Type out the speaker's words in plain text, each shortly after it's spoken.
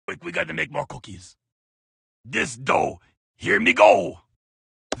We gotta make more cookies. This dough, hear me go.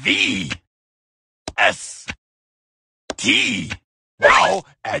 V, S, T. Now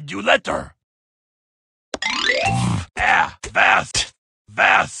add you letter. Vast,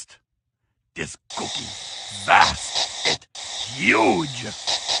 vast. This cookie, vast, it huge.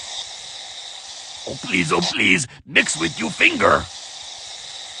 Oh please, mix with you finger.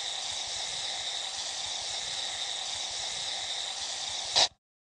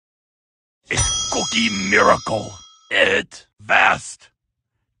 It's cookie miracle. It vast.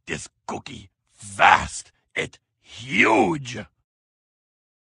 This cookie, vast, it huge.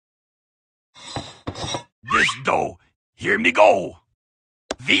 This dough, hear me go.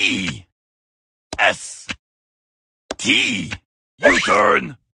 V, S, T,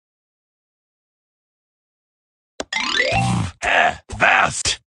 U-turn.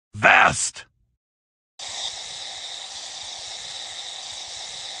 Vast, vast.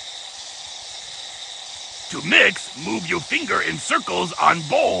 To mix, move your finger in circles on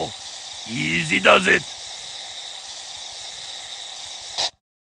bowl. Easy does it.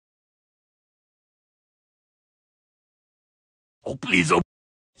 Oh please, oh.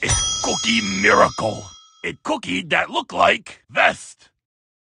 It's cookie miracle. A cookie that look like vest.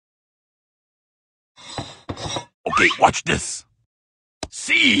 Okay, watch this.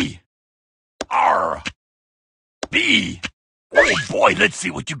 C, R, B. Oh boy, let's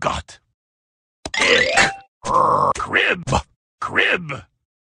see what you got. Crib, crib.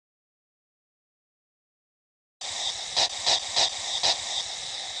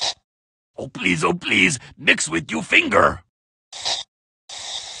 Oh please, mix with you finger.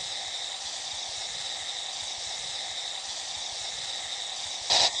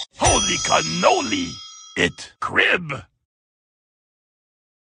 Holy cannoli! It crib.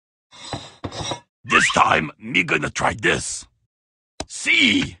 This time, me gonna try this.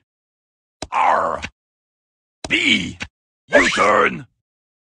 C, R, B, U-turn.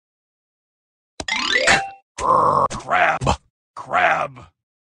 Crab, crab.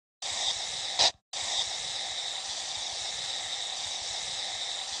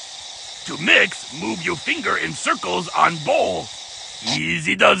 To mix, move your finger in circles on bowl.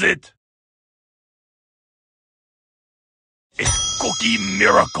 Easy does it. It's cookie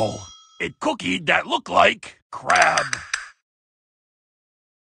miracle. A cookie that look like crab.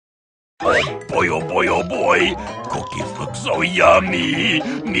 Oh boy, oh boy. Cookies look so yummy.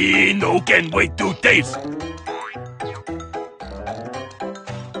 Me no can wait to taste.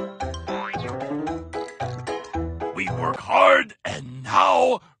 We work hard and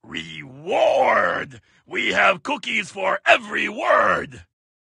now reward. We have cookies for every word.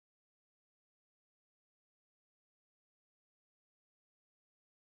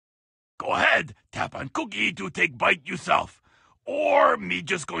 Go ahead, tap on cookie to take bite yourself. Or me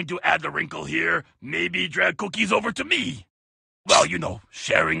just going to add a wrinkle here, maybe drag cookies over to me. Well, you know,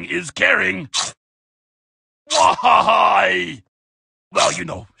 sharing is caring. Why? Well, you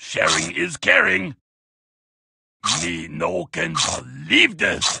know, sharing is caring. Me no can believe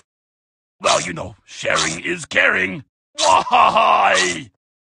this. Well, you know, sharing is caring. Why?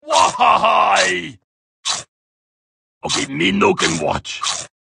 Why? Okay, me no can watch.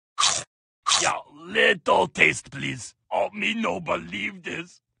 Yeah, little taste, please. Oh, me no believe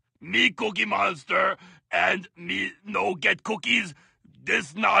this. Me Cookie Monster and me no get cookies.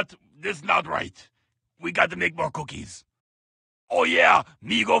 This not right. We got to make more cookies. Oh yeah,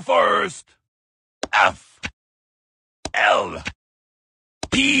 me go first. F, L,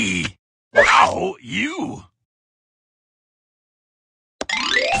 P. Now you.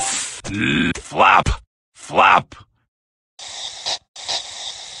 Flap, flap.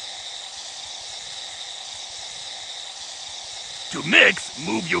 To mix,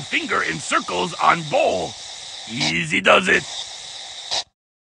 move your finger in circles on bowl. Easy does it.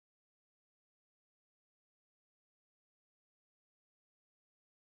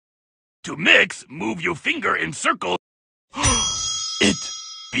 To mix, move your finger in circles. It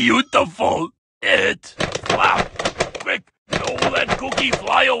beautiful. It flap. Quick, don't let cookie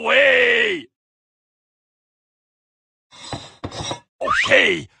fly away.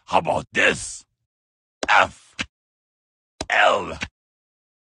 Okay, how about this? F, L,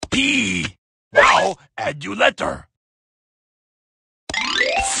 P. Now add your letter.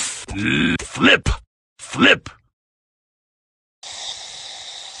 Flip, flip.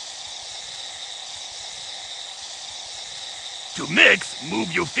 To mix,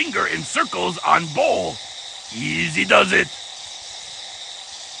 move your finger in circles on bowl. Easy does it.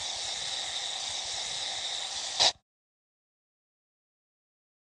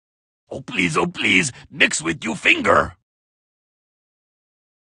 Oh please, mix with your finger.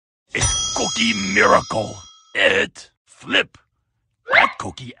 Cookie Miracle. It flip. That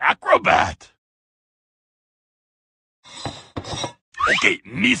cookie acrobat. Okay,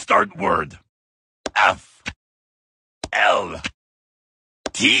 me start word. F. L.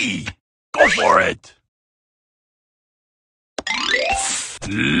 T. Go for it.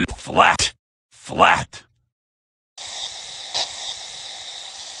 Flat. Flat.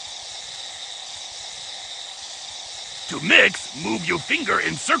 To mix, move your finger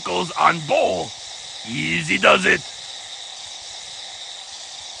in circles on bowl. Easy does it.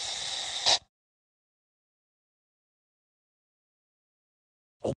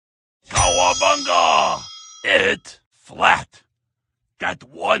 Oh, Kawabunga! It flat. That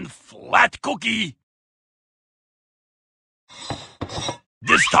one flat cookie.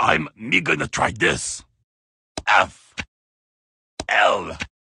 This time, me gonna try this. F. L.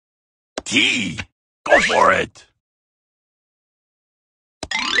 T. Go for it.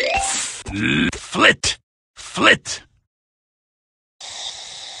 Flit. Flit.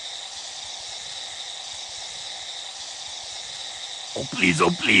 Oh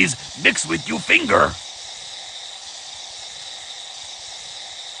please, mix with your finger.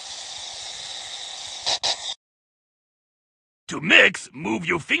 To mix, move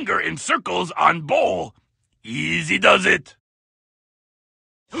your finger in circles on bowl. Easy does it.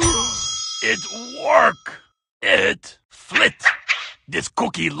 It work. It flit. This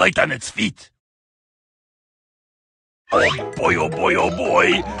cookie light on its feet. Oh boy, oh boy, oh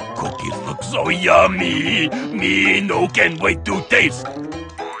boy. Cookies look so yummy. Me no can wait to taste.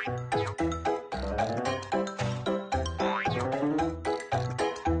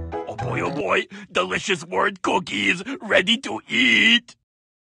 Oh boy, delicious word cookies ready to eat.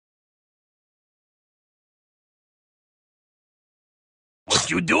 What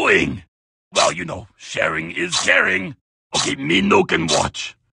you doing? Well, you know, sharing is caring. Okay, me no can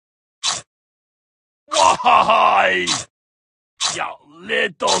watch. Why? Yeah,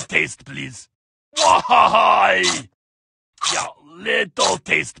 little taste, please. Why? Yeah, little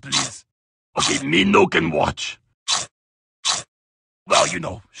taste, please. Okay, me no can watch. Well, you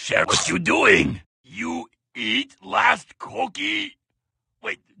know, share what you doing. You eat last cookie?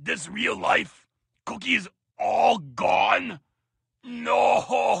 Wait, this real life? Cookies all gone?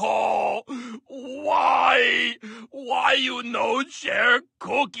 No! Why? Why you no share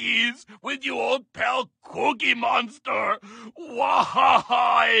cookies with your old pal Cookie Monster?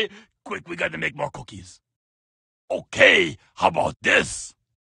 Why? Quick, we gotta make more cookies. Okay, how about this?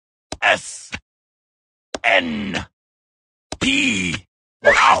 S. N. P.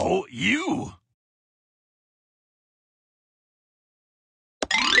 Wow, you.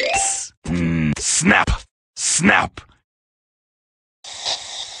 Snap. Snap.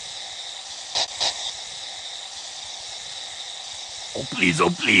 Oh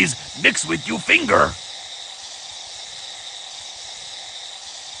please, mix with your finger.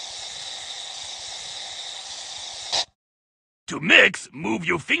 To mix, move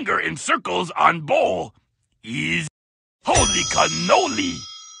your finger in circles on bowl. Easy. Holy cannoli!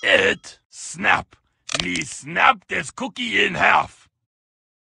 It snap. Me snap this cookie in half.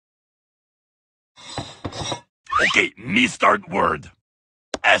 Okay, me start word.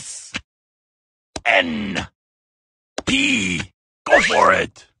 S. N. P. Go for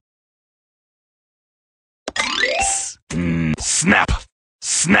it. Snap.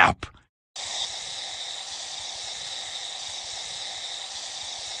 Snap.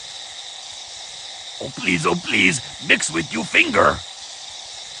 Oh please, mix with your finger.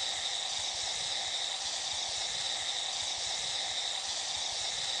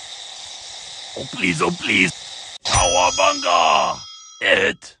 Oh please. Kawabunga!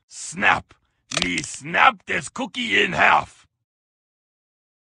 It snap. Me snap this cookie in half.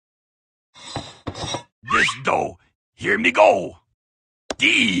 This dough, hear me go.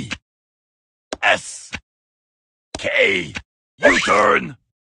 D. S. K. U-turn.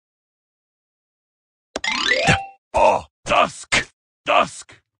 Oh, dusk.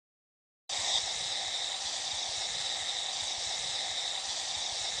 Dusk.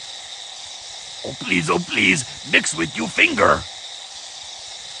 Oh please, mix with your finger.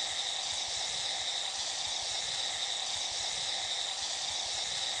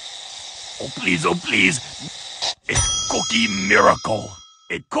 Oh please, a cookie miracle.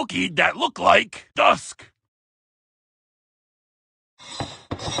 A cookie that look like dusk.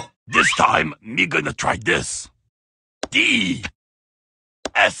 This time, me gonna try this. D.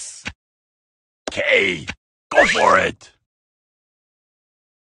 S. K. Go for it.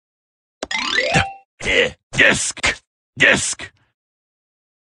 Disc. Disc.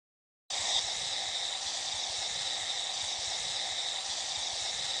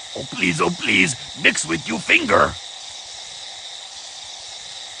 oh please, mix with your finger.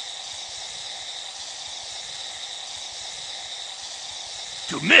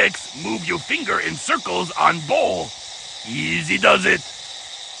 To mix, move your finger in circles on bowl. Easy does it.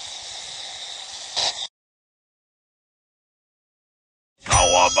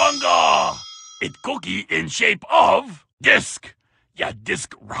 Kawabunga! It cookie in shape of disc. Yeah,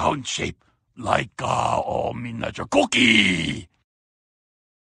 disc round shape. Like miniature cookie.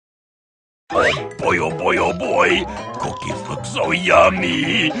 Oh boy, oh boy. Cookies look so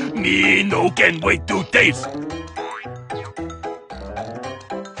yummy. Me no can wait to taste.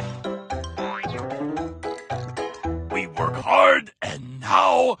 We work hard and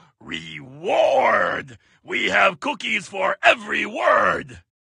now reward. We have cookies for every word.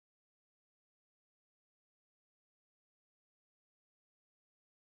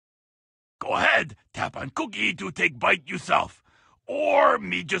 Go ahead, tap on cookie to take bite yourself. Or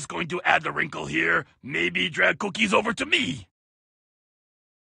me just going to add the wrinkle here, maybe drag cookies over to me.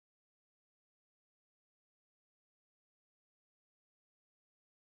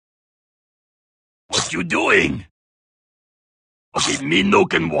 What you doing? Okay, me no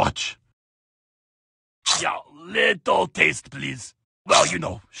can watch. Yeah, little taste, please. Well, you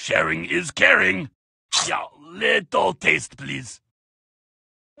know, sharing is caring. Yeah, little taste, please.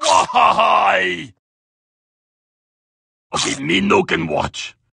 Why? Okay, me no can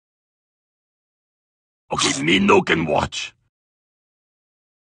watch. Okay, me no can watch.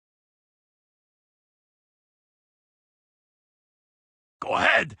 Go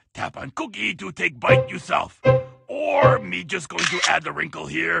ahead, tap on cookie to take bite yourself. Or me just going to add the wrinkle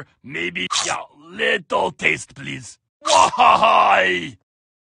here, maybe, yeah, little taste, please. Why?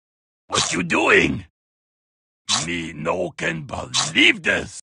 What you doing? Me no can believe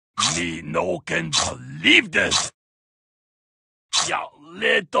this. Me no can believe this. Yeah,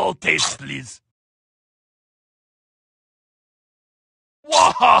 little taste, please.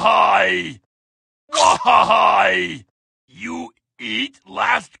 Why? Why? You eat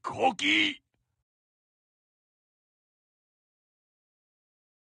last cookie?